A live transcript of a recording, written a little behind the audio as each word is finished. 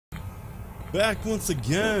Back once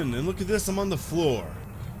again, and look at this, I'm on the floor.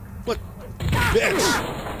 What?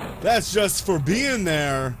 Bitch! That's just for being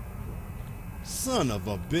there. Son of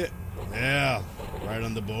a bit. Yeah, right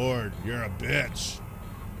on the board. You're a bitch.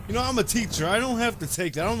 You know, I'm a teacher. I don't have to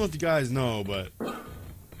take that. I don't know if you guys know, but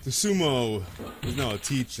the sumo is now a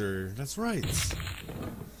teacher. That's right.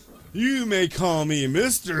 You may call me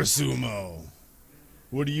Mr. Sumo.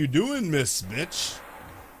 What are you doing, Miss Bitch?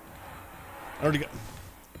 I already got...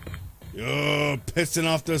 You're pissing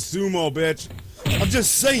off the sumo, bitch. I'm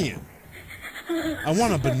just saying. I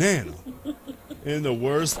want a banana. In the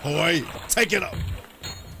worst... Hoy, take it up.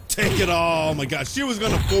 Take it all. Oh my god, she was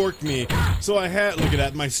gonna fork me. So I had... Look at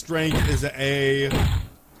that. My strength is an A.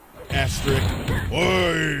 Asterisk.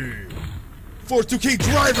 Oi! 42K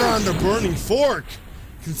driver on the burning fork.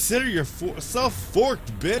 Consider yourself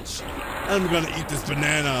forked, bitch. I'm gonna eat this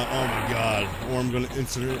banana. Oh my god. Or I'm gonna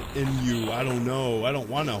insert it in you. I don't know. I don't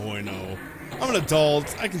want to hoy no. I'm an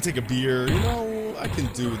adult. I can take a beer. You know, I can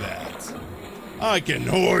do that. I can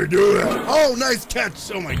hoy do that. Oh, nice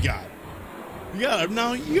catch. Oh my god. You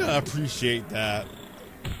gotta appreciate that.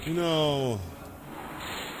 You know,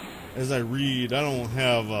 as I read, I don't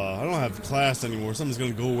have class anymore, so I'm just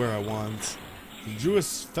gonna go where I want. The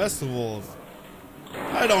Jewish festival of...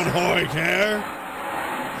 I don't hoy care.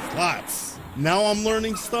 Lots. Now I'm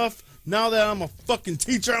learning stuff. Now that I'm a fucking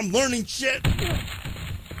teacher, I'm learning shit.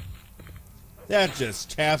 That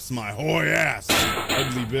just caps my hoy ass,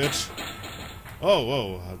 ugly bitch. Oh,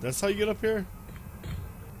 whoa, that's how you get up here?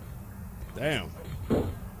 Damn.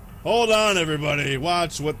 Hold on, everybody.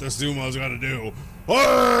 Watch what the sumo's gonna do. Hoy!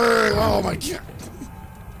 Oh my god.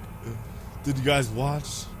 Did you guys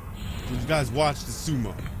watch? Did you guys watch the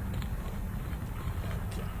sumo?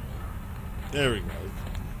 There we go.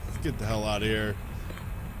 Let's get the hell out of here.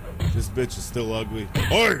 This bitch is still ugly.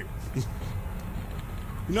 Oi!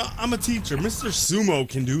 You know, I'm a teacher. Mr. Sumo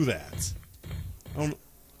can do that. I don't...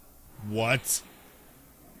 What?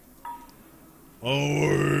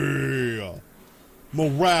 Oi!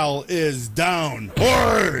 Morale is down.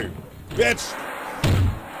 Oi! Bitch!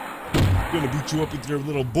 I'm gonna beat you up with your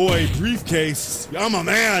little boy briefcase. I'm a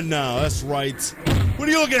man now. That's right. What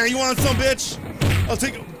are you looking at? You want some, bitch? I'll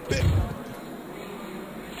take a bit.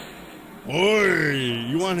 Oi,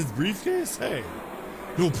 you want his briefcase? Hey,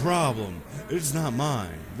 no problem. It's not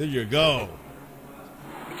mine. There you go.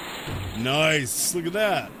 Nice. Look at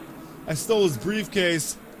that. I stole his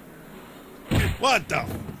briefcase. What the?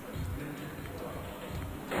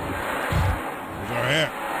 Over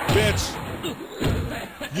here. Bitch.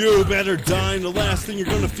 You better die, and the last thing you're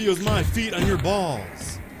gonna feel is my feet on your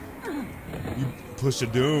balls. You push a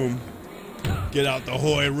doom. Get out the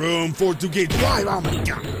hoy room. 42K drive. Oh my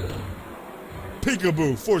god.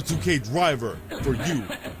 Peekaboo, 42K driver for you.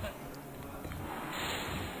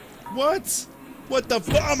 What? What the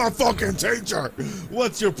fuck? I'm a fucking teacher.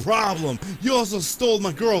 What's your problem? You also stole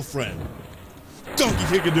my girlfriend. Donkey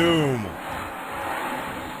kick a doom.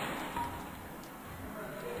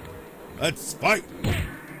 Let's fight.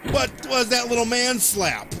 What was that little man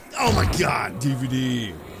slap? Oh my god,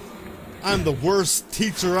 DVD. I'm the worst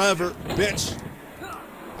teacher ever, bitch.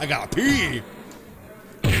 I gotta pee.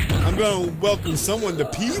 I'm gonna welcome someone to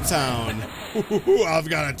P-Town. I've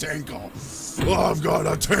got a tinkle. I've got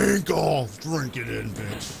a tinkle. Drink it in,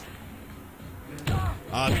 bitch.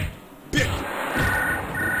 Bitch.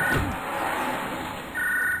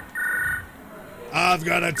 I've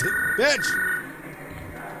got a bitch.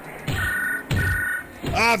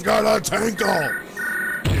 I've got a tinkle.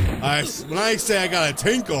 When I say I got a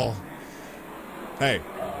tinkle, hey,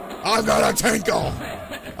 I've got a tinkle.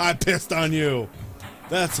 I pissed on you.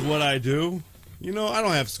 That's what I do. You know, I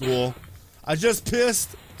don't have school. I just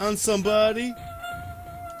pissed on somebody.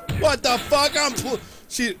 What the fuck?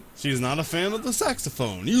 She's not a fan of the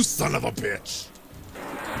saxophone. You son of a bitch.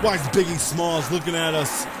 Why is Biggie Smalls looking at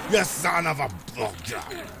us? You son of a... Oh,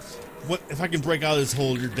 God. What? If I can break out of this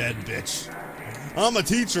hole, you're dead, bitch. I'm a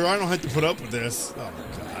teacher. I don't have to put up with this. Oh,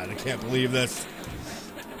 God. I can't believe this.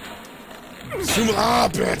 Ah,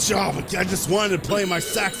 bitch. Oh, my God. I just wanted to play my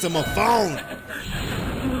saxophone.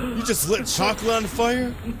 You just lit chocolate on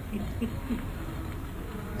fire?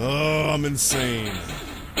 Oh, I'm insane.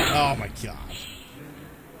 Oh, my God.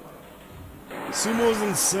 Sumo's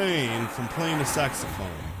insane from playing the saxophone.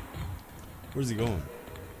 Where's he going?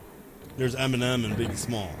 There's Eminem and Biggie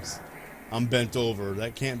Smalls. I'm bent over.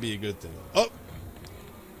 That can't be a good thing. Oh!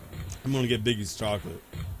 I'm gonna get Biggie's chocolate.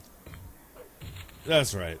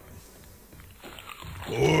 That's right.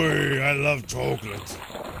 Oi, I love chocolate.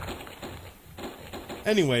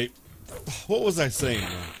 Anyway, what was I saying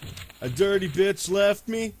now? A dirty bitch left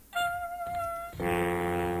me?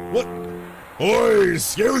 What? Oi,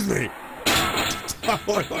 excuse me.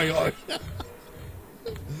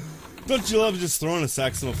 Don't you love just throwing a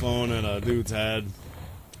saxophone at a dude's head?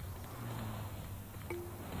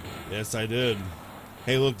 Yes, I did.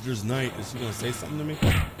 Hey, look, there's Night. Is she gonna say something to me?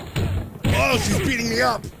 Oh, she's beating me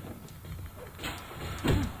up!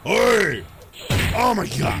 Oi! Oh my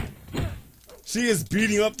god! She is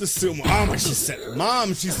beating up the sumo. Oh my, she said,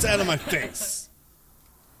 Mom, she sat on my face.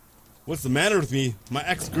 What's the matter with me? My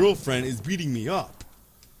ex-girlfriend is beating me up.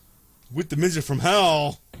 With the midget from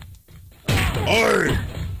hell. Oi!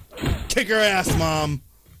 Kick her ass, Mom.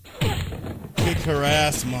 Kick her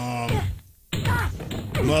ass, Mom.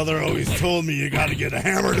 Mother always told me you gotta get a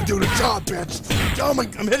hammer to do the job, bitch. Oh my,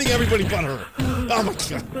 I'm hitting everybody but her. Oh my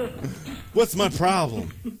god. What's my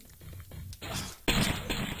problem?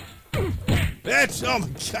 Bitch, oh my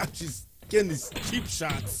god, she's getting these cheap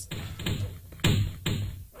shots.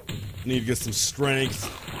 Need to get some strength.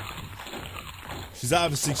 She's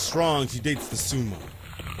obviously strong. She dates the sumo.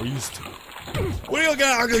 Or used to. What are you looking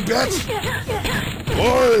at, ugly bitch?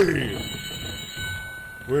 Oi!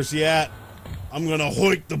 Where's she at? I'm gonna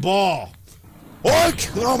hoik the ball. Hoik!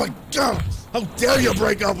 Oh my god! How dare you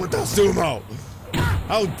break up with the sumo?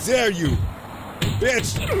 How dare you?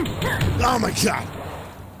 Bitch! Oh my god!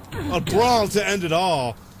 A brawl to end it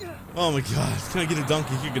all. Oh my god, can I get a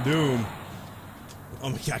donkey kick of doom? Oh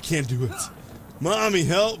my god, I can't do it. Mommy,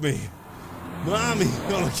 help me. Mommy,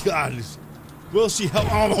 oh my god. Will she help?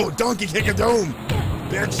 Oh, donkey kick of doom!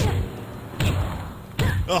 Bitch!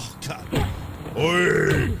 Oh god.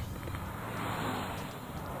 Oi!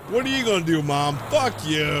 What are you gonna do, Mom? Fuck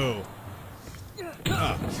you!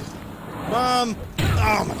 Oh, Mom!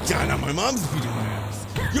 Oh my god, now my mom's beating my ass.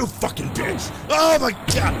 You fucking bitch! Oh my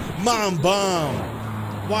god! Mom bomb!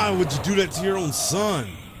 Why would you do that to your own son?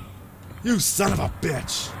 You son of a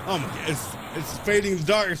bitch! Oh my god, it's fading in the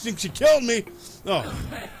dark. I think she killed me! Oh.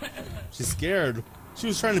 She's scared. She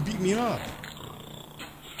was trying to beat me up.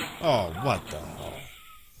 Oh, what the hell?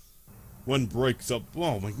 One breaks up.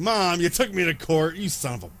 Oh my, Mom, you took me to court, you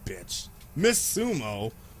son of a bitch. Miss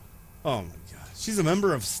Sumo? Oh my god. She's a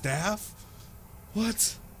member of staff?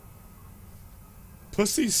 What?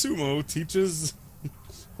 Pussy Sumo teaches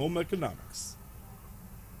home economics.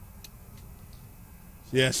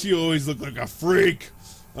 Yeah, she always looked like a freak.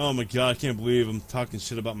 Oh my god, I can't believe I'm talking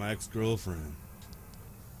shit about my ex-girlfriend.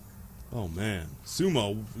 Oh man,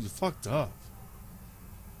 Sumo, you fucked up.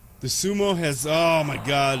 The sumo has, oh my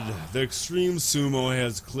god, the Extreme Sumo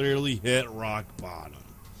has clearly hit rock bottom.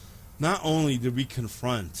 Not only did we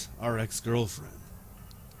confront our ex-girlfriend,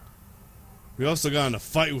 we also got in a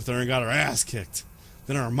fight with her and got our ass kicked.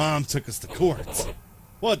 Then our mom took us to court.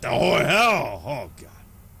 What the hell? Oh god.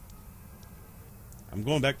 I'm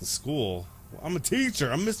going back to school. I'm a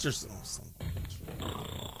teacher. I'm Mr. Oh, son of a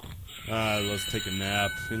bitch. Let's take a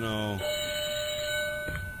nap, you know.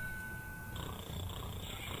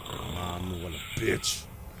 Mom, what a bitch.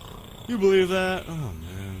 You believe that? Oh,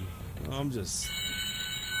 man. I'm just...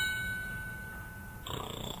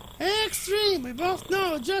 Hey, Extreme, we both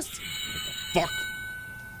know justice. Fuck.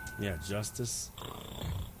 Yeah, justice.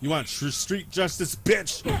 You want street justice,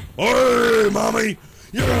 bitch? Hey, mommy!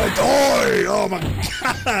 You're gonna die! Oh my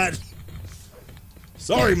god!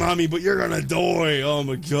 Sorry, mommy, but you're gonna die! Oh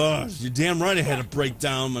my gosh! You're damn right I had a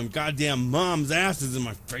breakdown. My goddamn mom's ass is in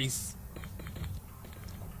my face.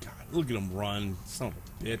 God, look at him run. Son of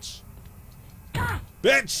a bitch.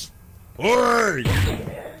 Bitch! Oi!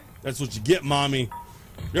 That's what you get, mommy.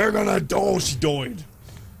 You're gonna die. She died.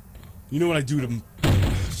 You know what I do to...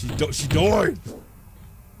 She died.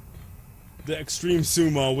 The Extreme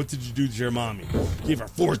Sumo, what did you do to your mommy? Gave her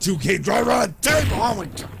 4-2K driver on tape! Oh my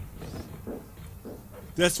god!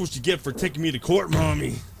 That's what you get for taking me to court,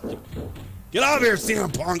 mommy. Get out of here,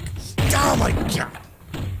 CM Punk! Oh my god!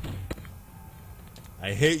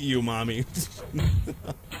 I hate you, mommy.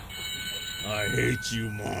 I hate you,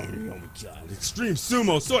 mommy. Oh my god. Extreme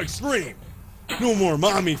Sumo, so extreme! No more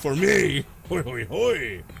mommy for me! Hoi hoi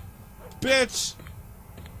hoi! Bitch!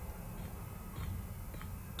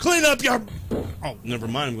 Clean up your... Oh, never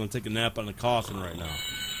mind. I'm going to take a nap on the coffin right now.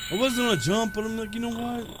 I wasn't going to jump, but I'm like, you know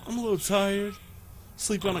what? I'm a little tired.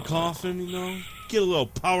 Sleep on a coffin, you know? Get a little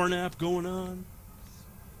power nap going on.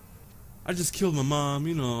 I just killed my mom,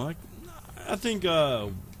 you know. I think,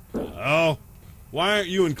 oh, why aren't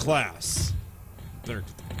you in class? Better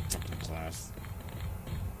get the fucking class.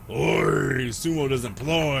 Oi, Sumo doesn't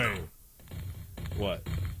ploy. What?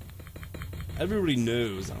 Everybody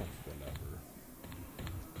knows.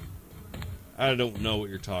 I don't know what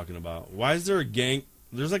you're talking about. Why is there a gang?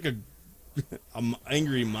 There's like a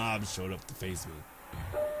angry mob showed up to face me.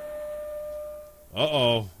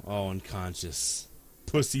 Uh-oh. Oh, unconscious.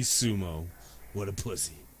 Pussy Sumo. What a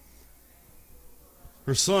pussy.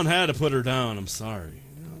 Her son had to put her down. I'm sorry.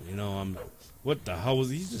 You know, I'm... What the hell was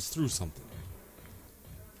he? He just threw something.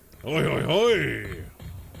 Oi, oi, oi!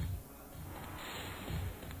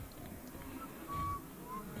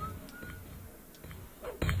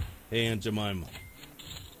 Hey, Aunt Jemima.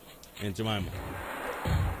 Aunt Jemima.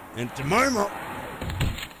 Aunt Jemima!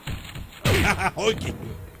 Okay.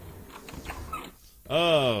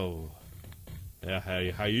 Oh. Yeah,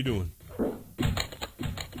 how you doing?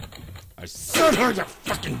 I said how you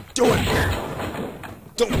fucking doing!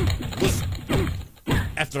 Don't listen.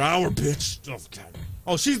 After hour, bitch. Oh, God.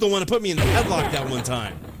 Oh, she's the one that put me in the headlock that one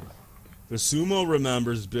time. The sumo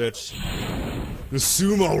remembers, bitch. The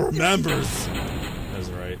sumo remembers. That's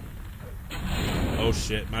right. Oh,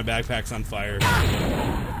 shit. My backpack's on fire.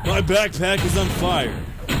 My backpack is on fire.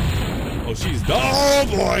 Oh, she's... Oh,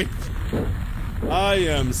 boy! I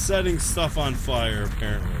am setting stuff on fire,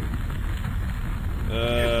 apparently.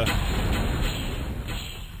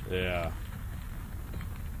 Yeah.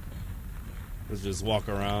 Let's just walk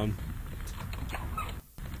around.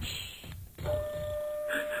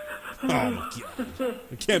 Oh my God.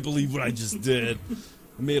 I can't believe what I just did.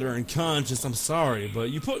 I made her unconscious, I'm sorry, but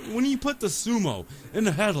when you put the sumo in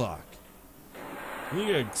the headlock,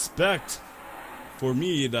 you expect for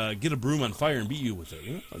me to get a broom on fire and beat you with it.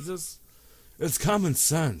 You know? It's common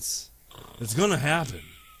sense. It's gonna happen.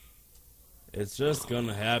 It's just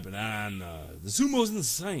gonna happen. And the sumo's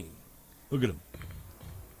insane. Look at him.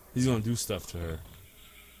 He's gonna do stuff to her.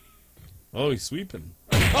 Oh, he's sweeping.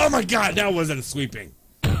 Oh my God, that wasn't sweeping.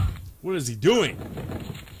 What is he doing?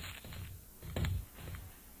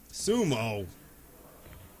 Sumo.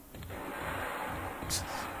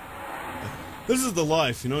 This is the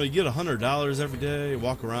life, you know. You get $100 every day,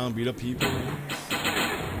 walk around, beat up people.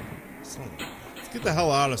 Let's get the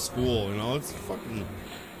hell out of school, you know. It's fucking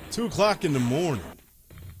 2 o'clock in the morning.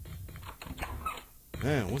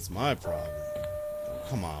 Man, what's my problem?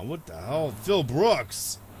 Come on, what the hell? Phil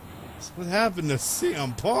Brooks. What happened to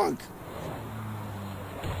CM Punk?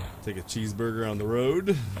 Take a cheeseburger on the road.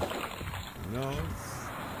 You know,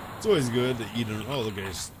 it's always good to eat an... Oh, look, I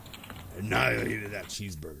just annihilated that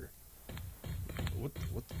cheeseburger.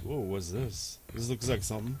 Whoa, what's this? This looks like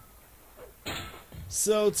something.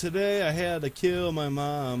 So today I had to kill my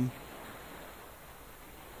mom.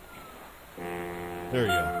 There you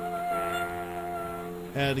go.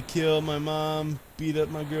 Had to kill my mom, beat up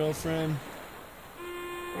my girlfriend.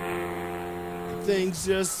 Things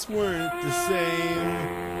just weren't the same.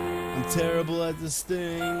 I'm terrible at this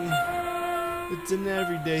thing. It's an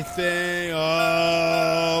everyday thing.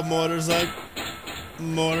 Oh, motorcycle.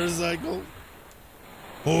 Motorcycle.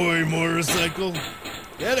 Hoy, motorcycle.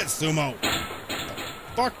 Get it, sumo.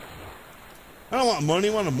 Fuck. I don't want money,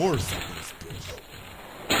 I want a motorcycle, this bitch.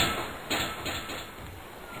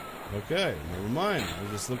 Okay, never mind.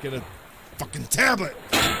 I'll just look at a fucking tablet.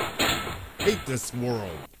 Hate this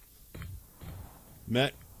world.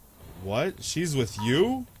 Met. What? She's with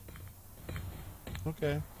you?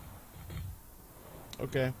 Okay.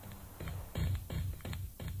 Okay.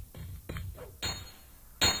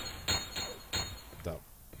 Stop.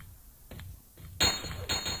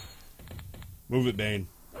 Move it, Bane.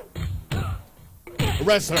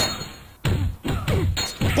 Arrest her!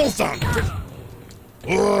 Both on!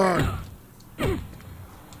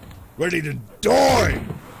 Ready to die!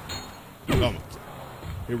 Oh,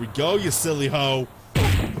 here we go, you silly hoe.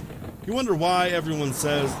 You wonder why everyone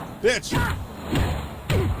says, bitch!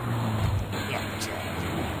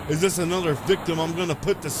 Is this another victim I'm gonna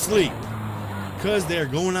put to sleep? Because they're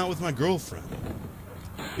going out with my girlfriend.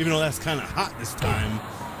 Even though that's kind of hot this time.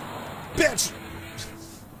 Bitch!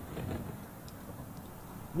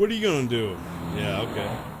 What are you gonna do? Yeah, okay.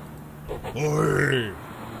 Oi!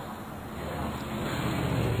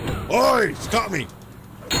 Oi! She caught me!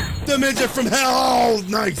 The midget from hell!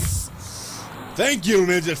 Nice! Thank you,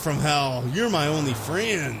 midget from hell. You're my only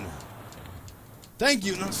friend. Thank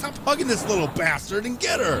you. Now stop hugging this little bastard and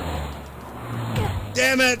get her.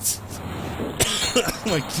 Damn it! Oh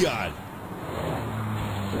my God.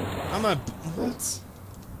 I'm a... What?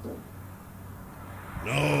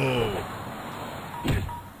 No.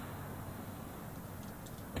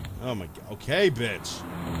 Oh my God. Okay, bitch.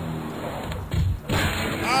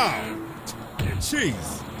 Ow.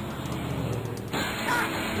 Jeez.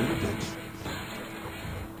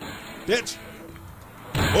 Bitch.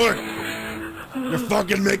 Oi. You're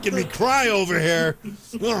fucking making me cry over here.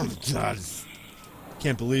 Oh my God.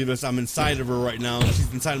 Can't believe this. I'm inside of her right now.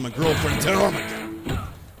 She's inside of my girlfriend too. Oh my God.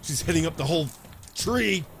 She's hitting up the whole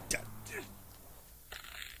tree.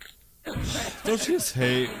 Don't you just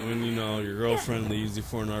hate when, you know, your girlfriend leaves you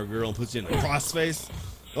for another girl and puts you in a crossface?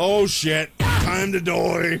 Oh shit, time to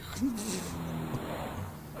die.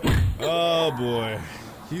 Oh boy.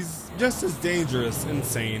 He's just as dangerous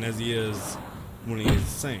insane as he is when he is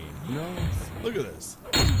sane, you know? Look at this.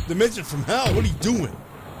 The midget from hell, what are you doing?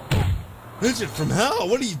 Midget from hell,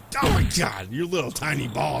 what are you... Oh my god, your little tiny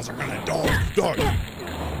balls are gonna die.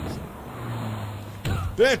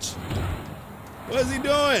 Bitch! What is he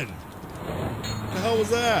doing? What the hell was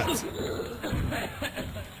that?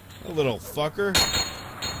 A little fucker.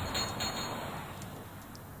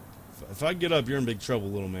 If I get up, you're in big trouble,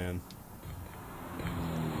 little man.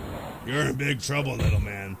 You're in big trouble, little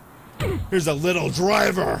man. Here's a little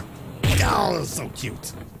driver. Oh, that's so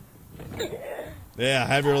cute. Yeah,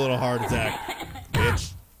 have your little heart attack,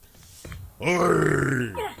 bitch.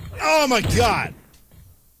 Oh my god!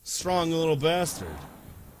 Strong little bastard.